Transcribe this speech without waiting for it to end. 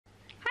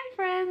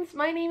friends,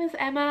 my name is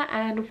Emma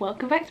and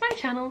welcome back to my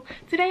channel.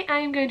 Today I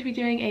am going to be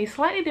doing a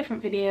slightly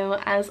different video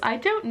as I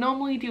don't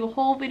normally do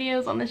haul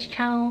videos on this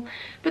channel,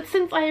 but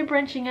since I am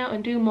branching out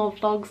and doing more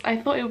vlogs, I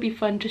thought it would be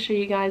fun to show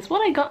you guys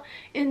what I got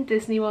in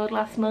Disney World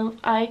last month.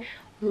 I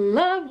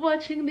love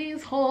watching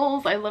these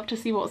hauls. I love to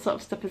see what sort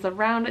of stuff is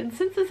around, and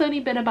since it's only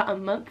been about a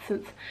month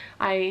since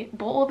I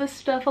bought all this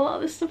stuff, a lot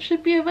of this stuff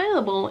should be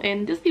available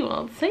in Disney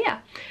World. So yeah,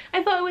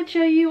 I thought I would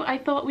show you. I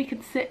thought we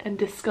could sit and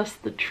discuss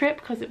the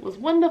trip because it was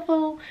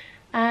wonderful.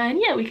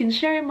 And yeah, we can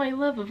share my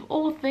love of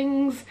all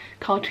things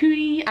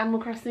cartoony,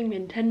 Animal Crossing,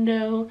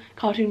 Nintendo,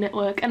 Cartoon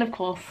Network, and of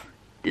course,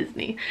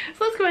 Disney.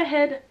 So let's go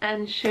ahead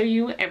and show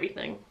you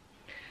everything.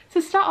 So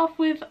to start off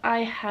with, I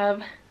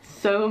have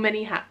so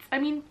many hats. I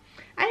mean,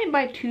 I didn't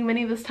buy too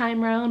many this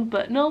time around,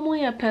 but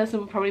normally a person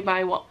would probably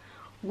buy, what,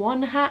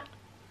 one hat?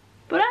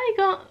 But I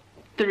got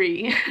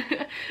 3.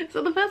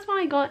 So the first one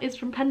I got is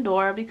from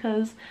Pandora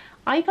because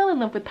I fell in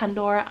love with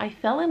Pandora. I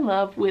fell in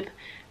love with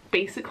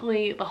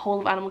basically the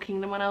whole of Animal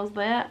Kingdom when I was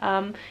there.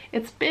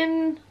 It's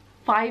been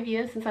 5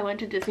 years since I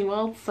went to Disney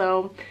World,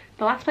 so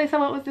the last place I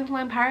went was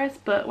Disneyland Paris,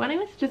 but when I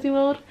went to Disney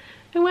World,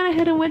 I went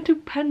ahead and went to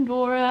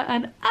Pandora,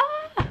 and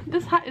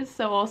this hat is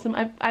so awesome.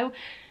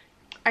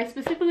 I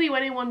specifically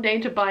went in one day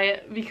to buy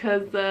it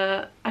because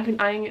I've been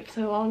eyeing it for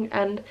so long,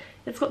 and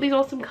it's got these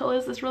awesome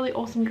colours, this really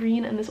awesome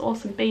green and this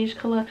awesome beige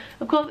colour.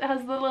 Of course it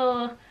has the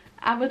little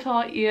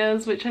avatar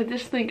ears, which I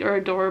just think are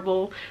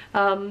adorable.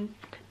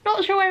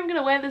 Not sure where I'm going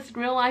to wear this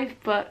in real life,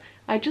 but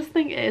I just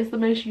think it is the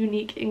most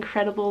unique,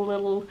 incredible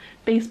little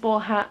baseball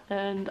hat,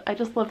 and I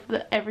just love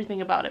everything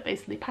about it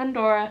basically.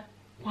 Pandora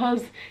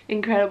was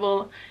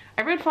incredible.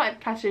 I read Flight of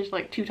Passage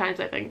like 2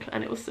 times I think,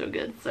 and it was so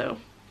good, so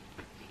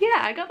yeah,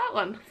 I got that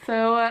one.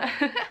 So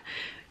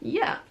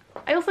yeah.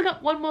 I also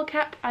got one more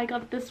cap. I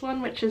got this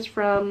one, which is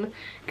from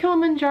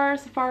Kilimanjaro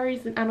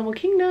Safaris in Animal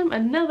Kingdom,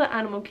 another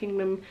Animal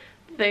Kingdom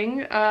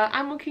thing.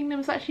 Animal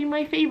Kingdom is actually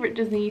my favourite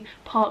Disney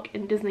park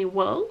in Disney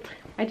World.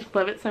 I just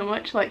love it so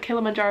much. Like,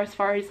 Kilimanjaro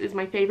Safaris is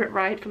my favourite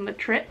ride from the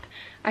trip,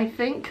 I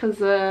think,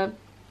 because I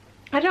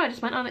don't know, I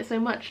just went on it so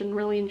much and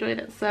really enjoyed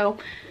it. So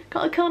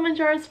got a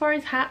Kilimanjaro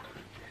Safaris hat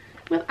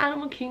with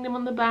Animal Kingdom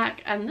on the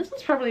back, and this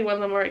was probably one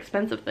of the more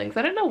expensive things.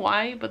 I don't know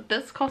why, but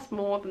this cost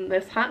more than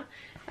this hat,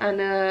 and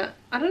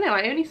I don't know,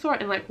 I only saw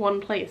it in like one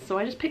place, so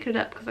I just picked it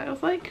up because I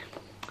was like,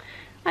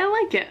 I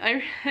like it.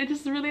 I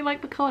just really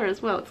like the colour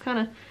as well. It's kind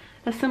of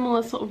a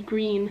similar sort of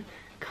green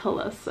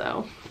colour,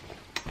 so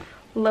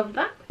love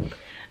that.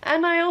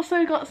 And I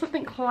also got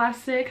something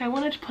classic. I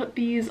wanted to put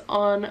these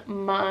on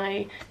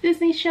my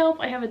Disney shelf.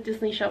 I have a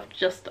Disney shelf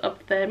just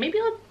up there. Maybe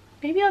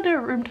I'll do a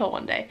room tour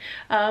one day.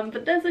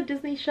 But there's a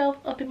Disney shelf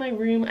up in my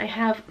room. I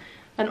have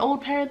an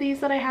old pair of these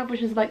that I have,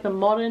 which is like the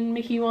modern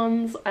Mickey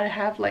ones. I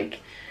have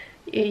like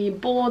a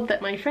board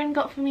that my friend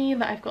got for me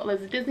that I've got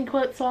loads of Disney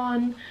quotes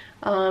on.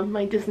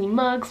 My Disney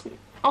mugs.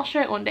 I'll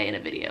show it one day in a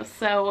video.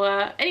 So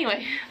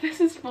anyway,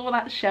 this is for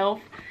that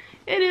shelf.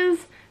 It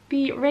is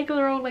the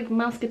regular old like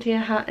Musketeer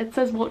hat. It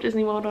says Walt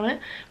Disney World on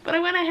it, but I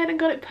went ahead and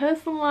got it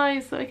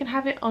personalized so I can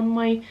have it on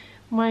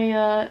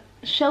my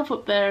shelf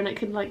up there, and it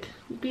could like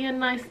be a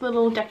nice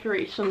little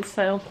decoration.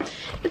 So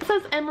it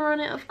says Emma on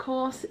it, of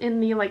course, in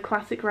the like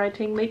classic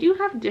writing. They do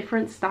have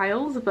different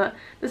styles, but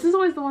this is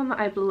always the one that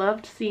I've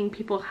loved seeing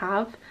people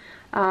have.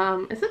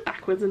 Is it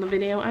backwards in the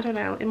video? I don't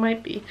know, it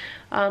might be,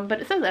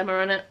 but it says Emma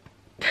on it.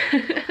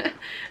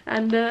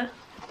 And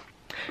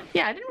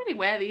yeah, I didn't really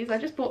wear these, I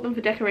just bought them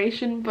for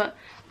decoration, but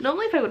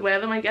normally if I would wear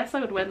them, I guess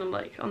I would wear them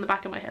like on the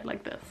back of my head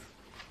like this.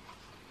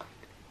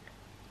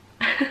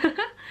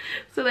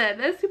 So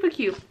they're super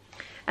cute.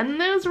 And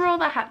those are all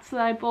the hats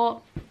that I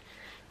bought.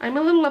 I'm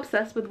a little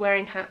obsessed with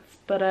wearing hats,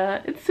 but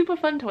it's super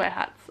fun to wear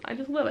hats. I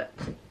just love it.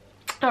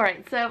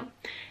 Alright, so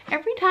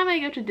every time I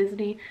go to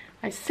Disney,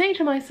 I say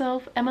to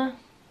myself, Emma,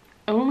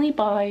 only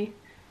buy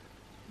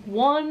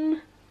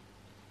one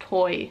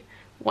toy.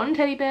 One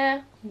teddy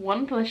bear,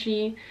 one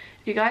plushie.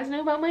 If you guys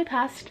know about my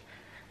past,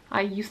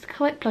 I used to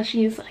collect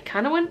plushies. I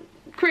kind of went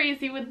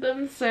crazy with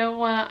them,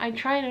 so I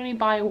try and only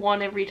buy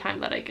one every time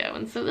that I go.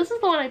 And so this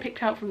is the one I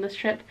picked out from this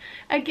trip.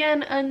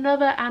 Again,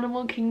 another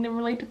Animal Kingdom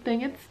related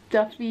thing. It's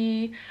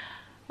Duffy.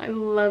 I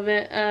love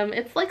it.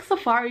 It's like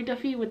Safari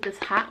Duffy with this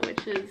hat,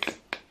 which is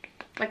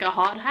like a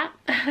hard hat.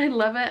 I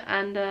love it,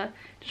 and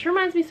just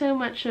reminds me so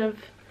much of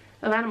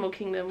Animal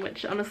Kingdom,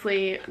 which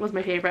honestly was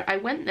my favorite. I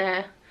went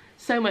there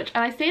so much,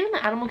 and I stayed in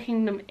the Animal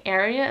Kingdom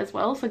area as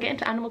well, so getting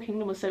to Animal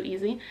Kingdom was so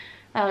easy.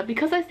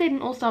 Because I stayed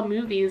in All Star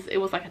Movies, it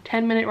was like a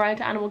 10-minute ride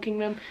to Animal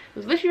Kingdom. It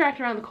was literally right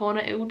around the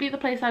corner. It would be the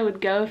place I would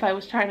go if I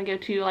was trying to go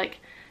to like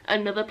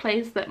another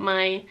place that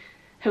my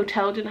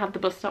hotel didn't have the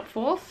bus stop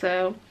for.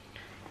 So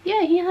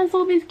yeah, he has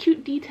all these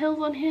cute details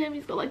on him.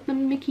 He's got like the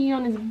Mickey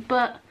on his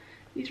butt,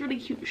 these really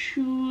cute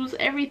shoes.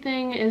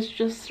 Everything is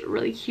just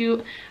really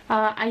cute.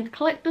 I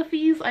collect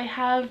Duffys. I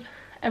have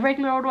a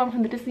regular old one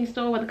from the Disney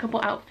store with a couple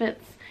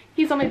outfits.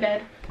 He's on my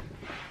bed.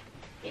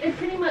 I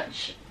pretty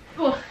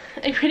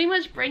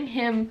much bring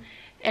him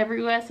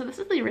everywhere. So this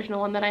is the original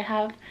one that I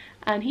have,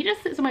 and he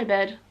just sits on my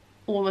bed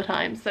all the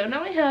time. So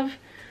now I have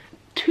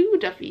 2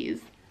 Duffys,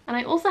 and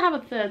I also have a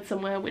third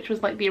somewhere, which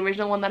was like the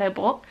original one that I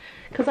bought,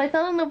 because I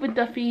fell in love with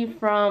Duffy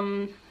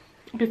from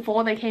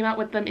before they came out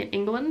with them in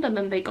England, and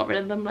then they got rid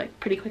of them like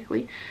pretty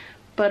quickly.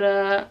 But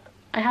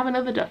I have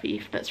another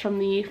Duffy that's from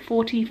the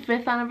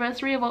 45th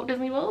anniversary of Walt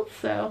Disney World,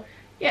 so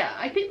yeah,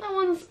 I think that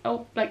one's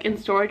like in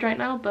storage right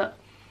now, but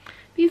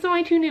these are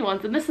my two new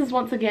ones, and this is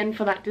once again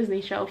for that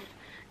Disney shelf,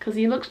 because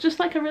he looks just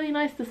like a really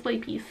nice display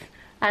piece,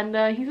 and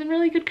he's in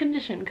really good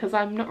condition because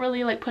I'm not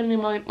really like putting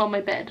him on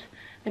my bed.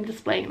 I'm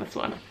displaying this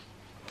one.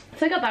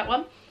 So I got that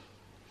one.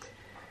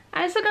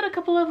 I also got a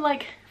couple of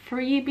like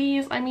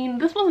freebies. I mean,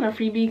 this wasn't a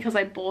freebie because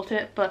I bought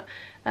it, but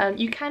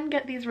you can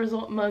get these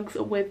resort mugs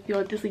with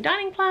your Disney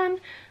dining plan.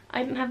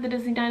 I didn't have the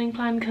Disney dining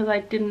plan because I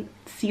didn't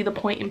see the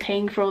point in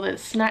paying for all the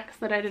snacks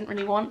that I didn't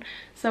really want.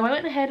 So I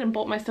went ahead and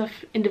bought my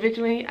stuff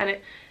individually, and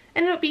it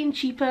ended up being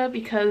cheaper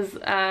because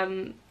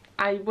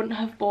I wouldn't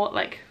have bought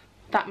like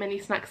that many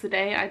snacks a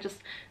day. I just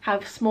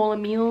have smaller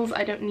meals.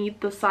 I don't need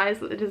the size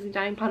that the Disney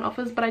dining plan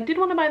offers, but I did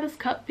want to buy this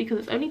cup because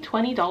it's only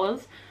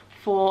 $20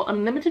 for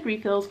unlimited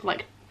refills for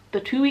like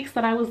the 2 weeks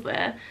that I was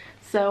there.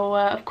 So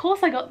of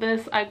course I got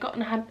this. I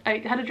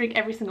had a drink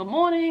every single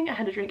morning. I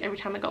had a drink every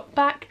time I got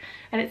back,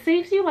 and it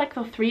saves you like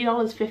the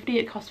 $3.50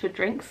 it costs for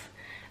drinks.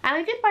 And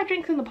I did buy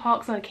drinks in the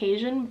parks on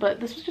occasion, but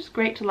this was just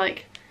great to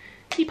like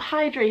keep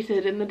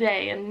hydrated in the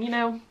day. And you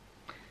know,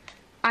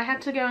 I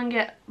had to go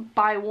and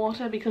buy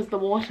water because the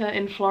water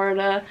in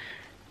Florida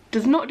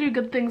does not do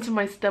good things for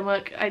my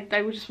stomach. I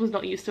just was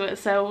not used to it.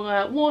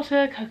 So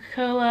water,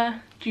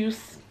 Coca-Cola,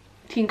 juice,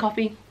 tea and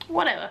coffee,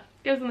 whatever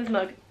goes in this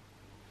mug.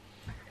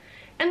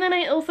 And then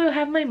I also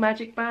have my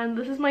magic band.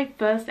 This is my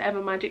first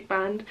ever magic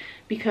band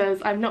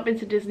because I've not been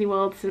to Disney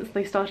World since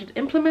they started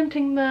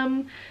implementing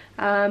them.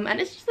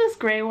 And it's just this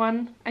grey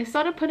one. I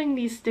started putting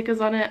these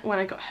stickers on it when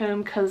I got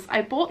home because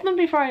I bought them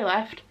before I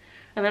left,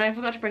 and then I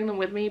forgot to bring them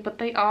with me, but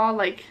they are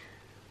like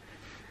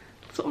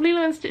sort of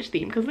Lilo and Stitch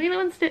themed because Lilo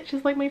and Stitch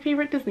is like my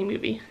favourite Disney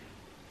movie.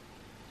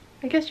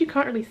 I guess you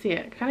can't really see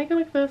it. Can I go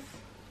like this?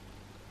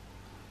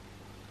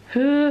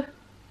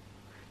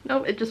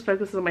 Nope, it just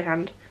focuses on my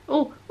hand.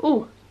 Oh,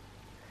 oh.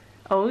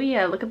 Oh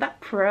yeah, look at that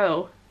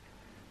pro.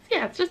 So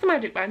yeah, it's just a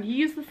magic band. You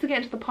use this to get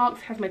into the parks.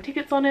 It has my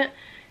tickets on it.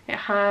 It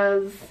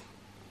has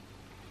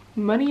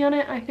money on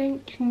it, I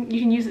think. You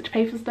can use it to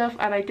pay for stuff,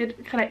 and I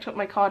did connect up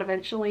my card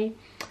eventually.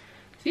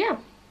 So yeah,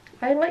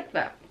 I like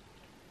that.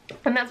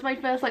 And that's my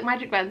first like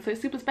magic band, so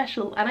it's super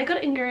special. And I got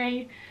it in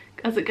grey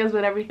as it goes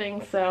with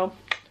everything, so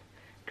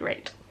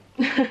great.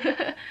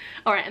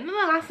 Alright, and then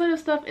the last load of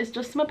stuff is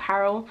just some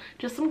apparel,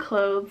 just some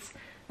clothes,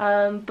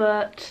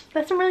 but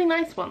there's some really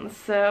nice ones.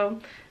 So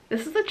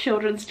this is a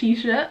children's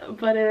t-shirt,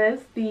 but it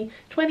is the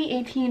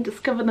 2018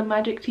 Discover the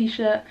Magic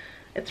t-shirt.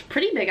 It's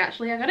pretty big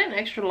actually. I got it in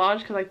extra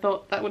large because I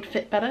thought that would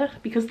fit better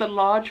because the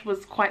large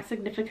was quite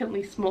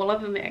significantly smaller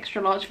than the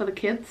extra large for the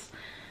kids.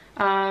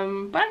 But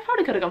I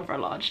probably could have gone for a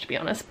large, to be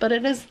honest. But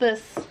it is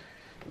this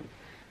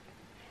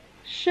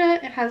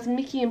shirt. It has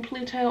Mickey and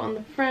Pluto on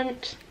the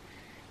front,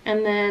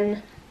 and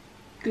then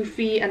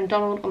Goofy and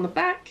Donald on the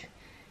back.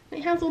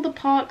 It has all the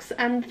parks,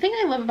 and the thing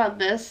I love about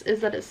this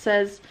is that it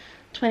says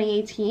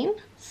 2018,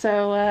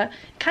 so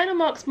kind of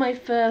marks my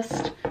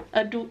first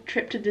adult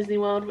trip to Disney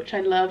World, which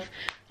I love,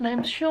 and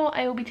I'm sure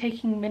I will be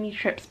taking many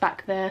trips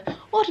back there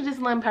or to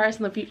Disneyland Paris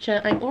in the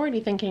future. I'm already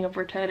thinking of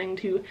returning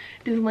to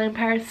Disneyland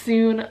Paris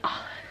soon.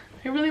 Oh,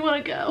 I really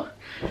want to go.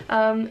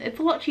 It's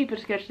a lot cheaper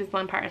to go to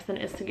Disneyland Paris than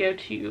it is to go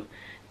to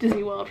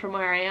Disney World from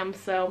where I am,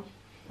 so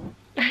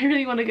I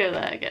really want to go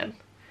there again.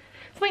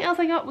 Something else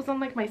I got was on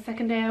like my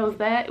second day I was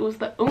there. It was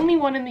the only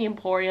one in the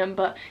Emporium,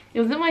 but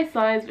it was in my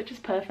size, which is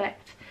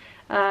perfect.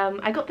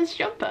 I got this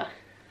jumper.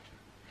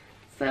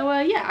 So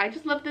yeah, I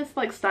just love this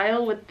like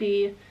style with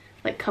the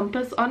like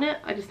compass on it.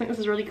 I just think this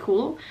is really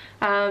cool.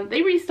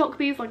 They restocked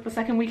these like the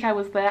second week I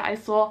was there. I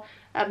saw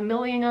a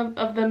million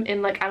of them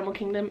in like Animal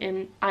Kingdom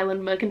in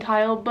Island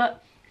Mercantile,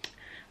 but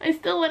I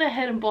still went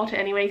ahead and bought it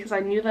anyway because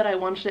I knew that I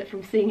wanted it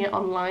from seeing it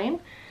online.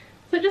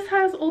 So it just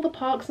has all the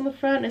parks on the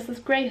front. It's this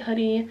grey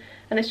hoodie,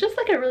 and it's just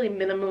like a really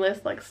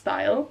minimalist like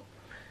style.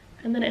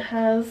 And then it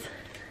has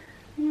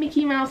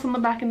Mickey Mouse on the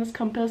back and this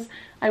compass.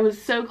 I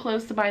was so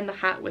close to buying the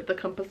hat with the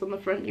compass on the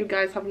front. You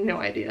guys have no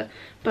idea.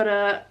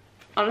 But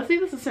honestly,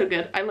 this is so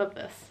good. I love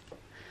this.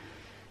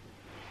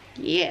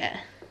 Yeah.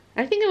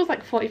 I think it was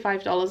like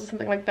 $45 or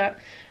something like that.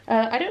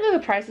 I don't know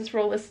the prices for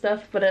all this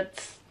stuff, but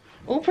it's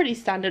all pretty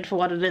standard for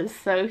what it is.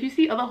 So if you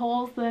see other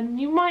hauls, then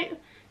you might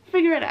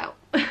figure it out.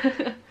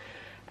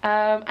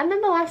 And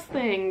then the last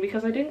thing,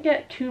 because I didn't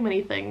get too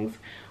many things,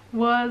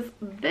 was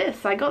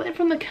this. I got it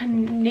from the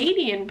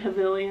Canadian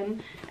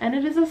Pavilion, and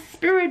it is a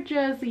Spirit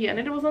jersey, and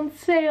it was on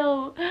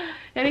sale,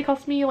 and it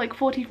cost me like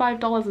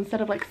 $45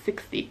 instead of like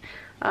 $60.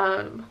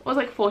 It was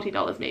like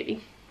 $40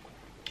 maybe.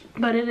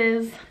 But it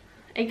is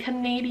a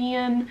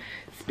Canadian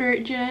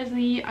Spirit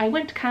jersey. I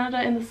went to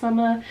Canada in the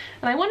summer,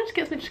 and I wanted to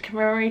get something to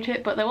commemorate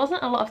it, but there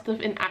wasn't a lot of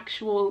stuff in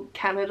actual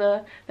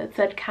Canada that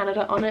said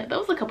Canada on it. There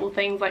was a couple of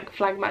things like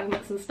flag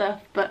magnets and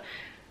stuff, but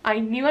I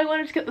knew I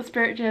wanted to get the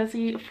Spirit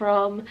jersey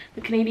from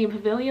the Canadian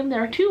Pavilion.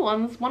 There are two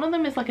ones. One of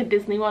them is like a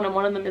Disney one and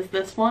one of them is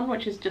this one,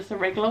 which is just a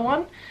regular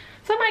one.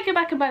 So I might go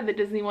back and buy the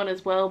Disney one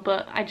as well,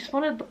 but I just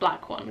wanted the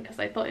black one because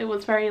I thought it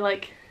was very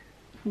like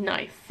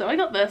nice. So I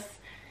got this.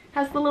 It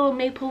has the little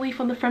maple leaf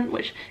on the front,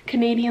 which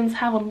Canadians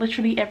have on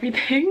literally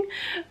everything,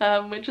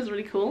 which is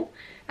really cool.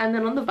 And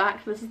then on the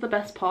back, this is the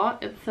best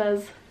part, it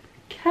says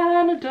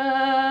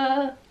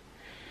Canada.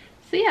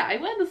 So yeah, I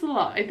wear this a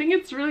lot. I think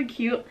it's really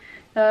cute.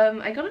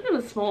 I got it in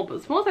a small,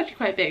 but small is actually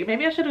quite big.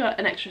 Maybe I should have got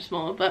an extra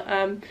small, but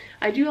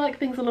I do like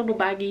things a little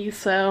baggy,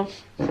 so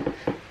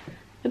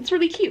it's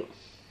really cute.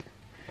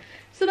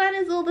 So that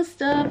is all the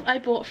stuff I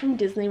bought from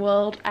Disney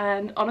World,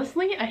 and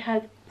honestly, I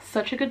had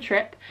such a good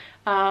trip.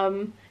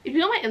 If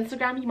you're on my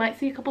Instagram, you might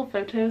see a couple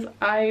photos.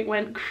 I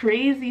went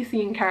crazy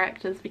seeing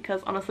characters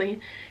because honestly,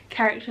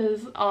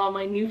 characters are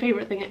my new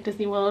favorite thing at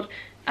Disney World.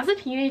 As a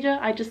teenager,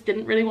 I just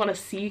didn't really want to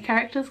see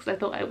characters because I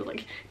thought I was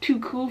like too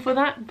cool for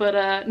that, but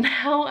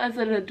now as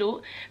an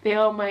adult, they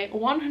are my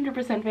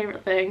 100%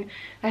 favorite thing.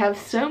 I have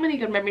so many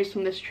good memories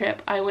from this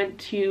trip. I went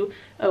to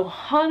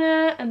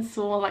Ohana and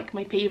saw like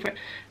my favorite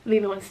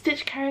Lilo and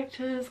Stitch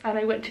characters, and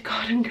I went to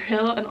Garden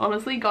Grill, and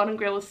honestly Garden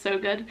Grill was so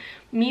good.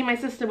 Me and my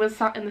sister was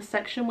sat in the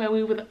section where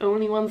we were the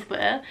only ones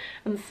there,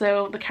 and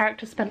so the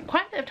characters spent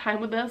quite a bit of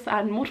time with us,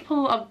 and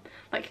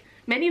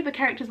many of the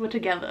characters were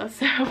together,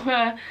 so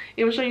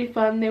it was really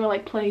fun. They were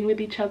like playing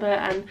with each other,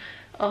 and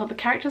the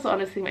characters are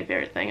honestly my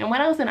favorite thing. And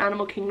when I was in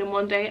Animal Kingdom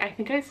one day, I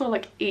think I saw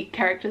like 8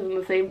 characters in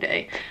the same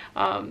day.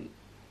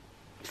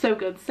 So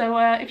good. So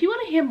if you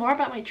want to hear more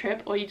about my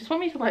trip, or you just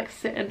want me to like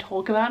sit and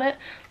talk about it,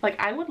 like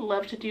I would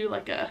love to do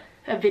like a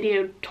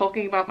video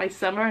talking about my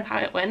summer and how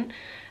it went,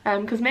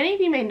 because many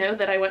of you may know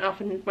that I went off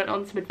and went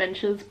on some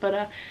adventures, but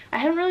I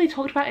haven't really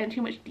talked about it in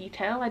too much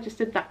detail. I just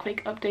did that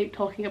quick update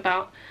talking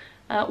about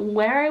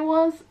where I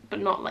was, but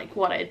not like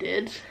what I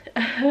did.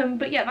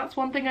 But yeah, that's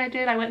one thing I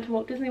did. I went to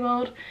Walt Disney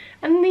World,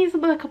 and these are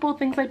the couple of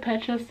things I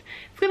purchased.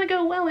 It's gonna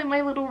go well in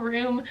my little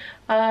room.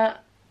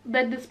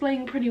 They're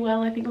displaying pretty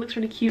well. I think it looks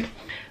really cute.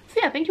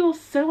 So yeah, thank you all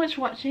so much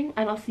for watching,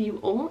 and I'll see you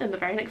all in the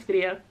very next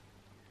video.